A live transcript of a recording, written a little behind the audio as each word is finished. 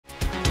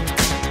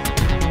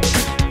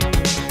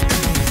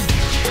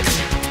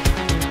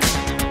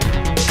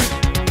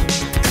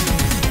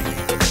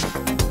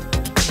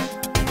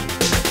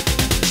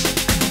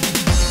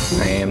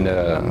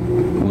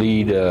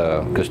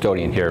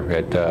custodian here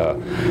at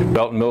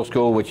Belton Middle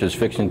School, which is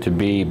fixing to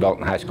be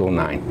Belton High School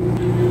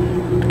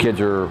 9. The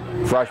kids are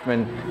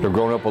freshmen. They're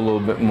growing up a little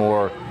bit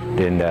more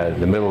than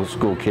the middle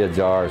school kids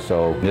are,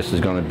 so this is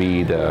going to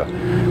be the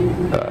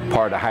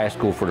part of the high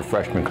school for the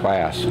freshman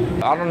class.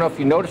 I don't know if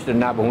you noticed it or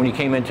not, but when you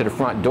came into the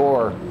front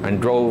door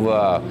and drove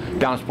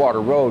down Sparta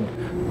Road,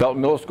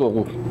 Belton Middle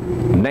School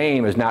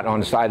name is not on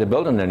the side of the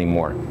building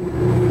anymore.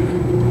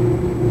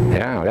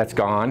 Yeah, that's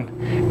gone.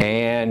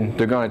 And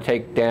they're going to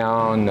take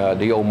down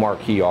the old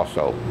marquee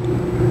also.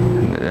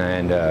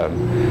 And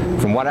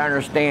from what I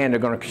understand, they're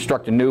going to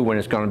construct a new one.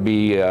 It's going to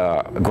be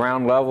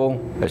ground level.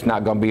 It's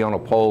not going to be on a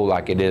pole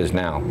like it is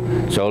now.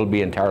 So it'll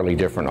be entirely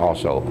different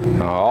also.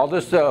 All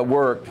this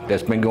work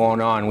that's been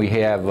going on, we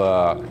have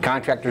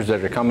contractors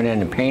that are coming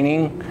in and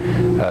painting.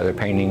 They're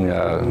painting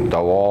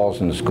the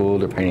walls in the school.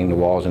 They're painting the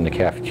walls in the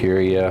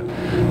cafeteria.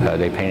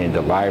 They painted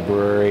the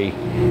library,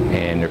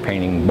 and they're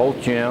painting both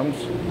gyms.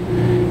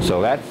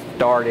 So that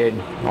started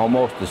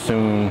almost as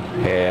soon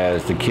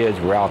as the kids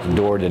were out the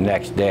door the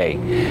next day.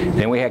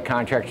 Then we had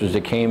contractors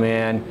that came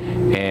in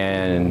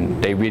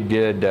and they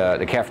redid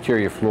the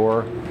cafeteria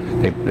floor.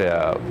 They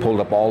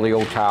pulled up all the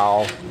old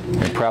tile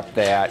and prepped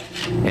that,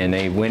 and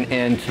they went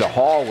into the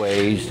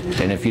hallways.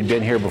 And if you'd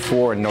been here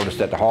before and noticed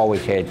that the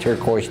hallways had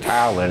turquoise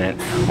tile in it,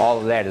 all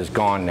of that is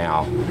gone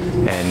now.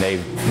 And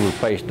they've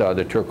replaced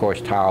the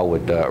turquoise tile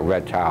with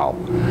red tile.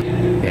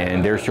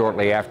 And there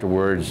shortly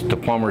afterwards, the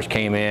plumbers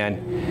came in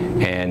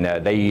and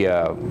they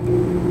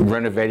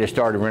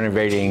started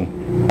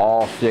renovating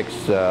all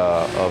 6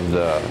 of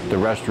the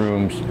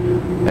restrooms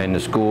in the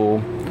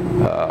school,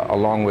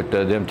 along with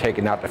them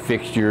taking out the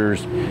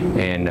fixtures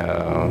and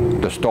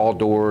the stall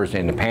doors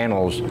and the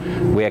panels.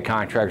 We had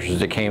contractors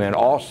that came in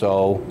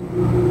also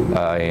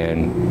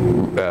and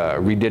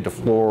redid the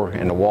floor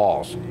and the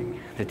walls.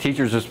 The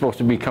teachers are supposed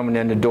to be coming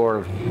in the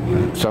door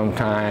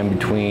sometime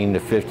between the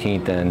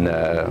 15th and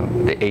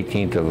the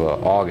 18th of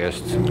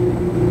August.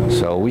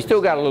 So we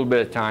still got a little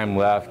bit of time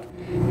left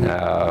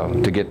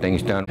to get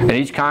things done. And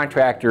each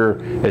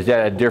contractor is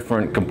at a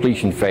different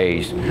completion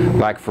phase.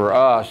 Like for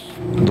us,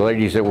 the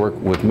ladies that work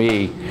with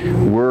me,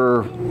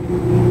 we're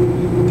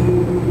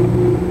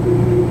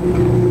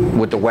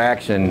with the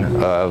waxing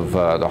of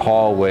the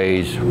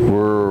hallways,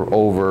 we're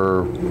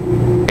over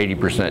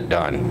 80%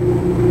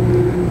 done.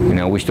 You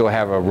know, we still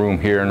have a room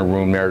here and a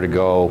room there to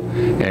go,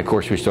 and of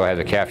course we still have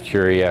the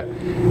cafeteria,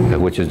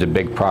 which is the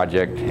big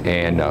project,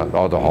 and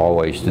all the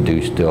hallways to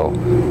do still.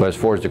 But as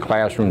far as the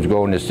classrooms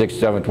go in the 6th,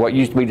 7th, what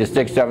used to be the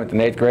 6th, 7th, and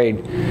 8th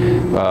grade,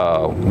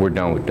 we're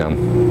done with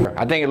them.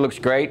 I think it looks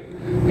great.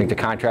 I think the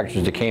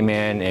contractors that came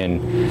in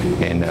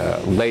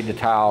and laid the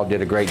tile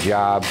did a great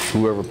job.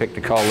 Whoever picked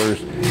the colors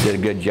did a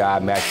good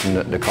job matching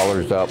the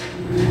colors up.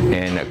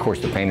 And of course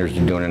the painters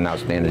are doing an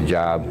outstanding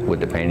job with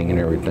the painting and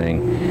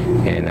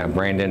everything. And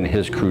Brandon and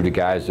his crew, the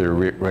guys that are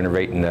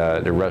renovating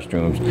the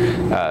restrooms,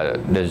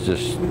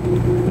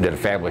 did a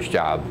fabulous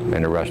job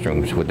in the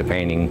restrooms with the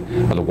painting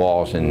of the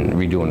walls and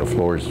redoing the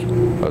floors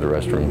of the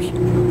restrooms.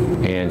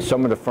 And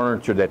some of the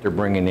furniture that they're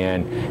bringing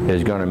in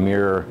is going to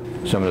mirror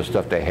some of the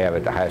stuff they have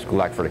at the high school,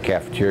 like for the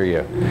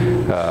cafeteria.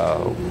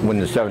 When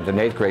the 7th and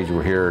 8th grades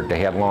were here, they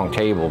had long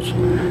tables,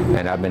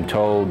 and I've been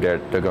told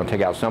that they're going to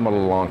take out some of the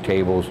long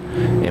tables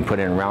and put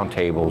in round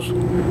tables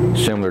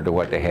similar to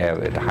what they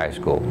have at the high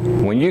school.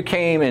 When you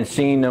came and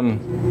seen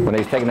them, when they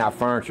was taking out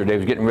furniture, they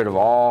was getting rid of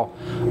all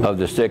of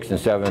the 6th and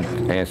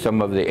 7th and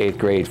some of the 8th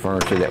grade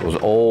furniture that was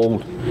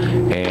old,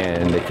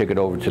 and they took it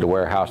over to the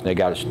warehouse and they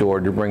got it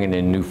stored. They're bringing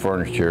in new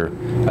furniture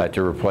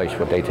to replace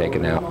what they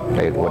taken out,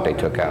 what they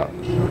took out.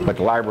 But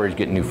the library's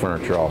getting new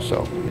furniture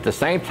also. At the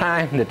same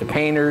time that the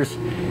painters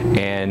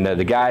and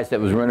the guys that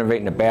was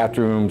renovating the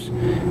bathrooms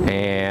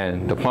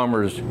and the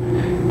plumbers,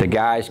 the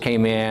guys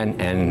came in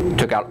and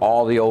took out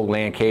all the old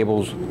LAN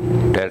cables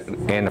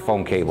and the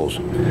phone cables.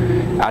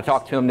 I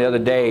talked to them the other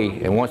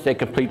day, and once they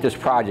complete this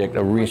project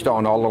of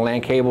reinstalling all the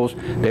LAN cables,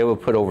 they will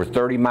put over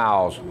 30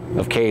 miles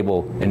of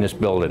cable in this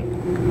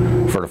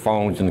building for the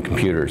phones and the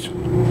computers.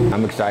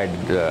 I'm excited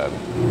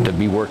to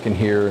be working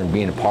here and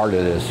being a part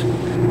of this.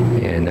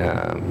 And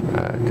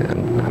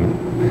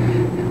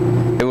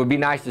it would be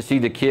nice to see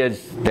the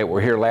kids that were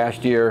here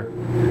last year,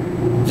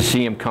 to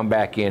see them come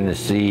back in and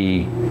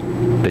see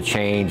the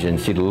change and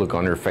see the look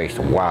on their face.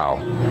 Wow.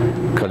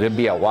 Because it'd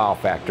be a wow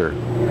factor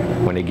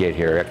when they get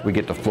here. After we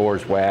get the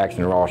floors waxed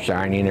and they're all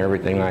shiny and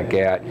everything like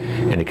that,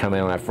 and they come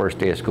in on that first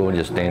day of school and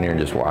just stand there and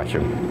just watch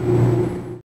them.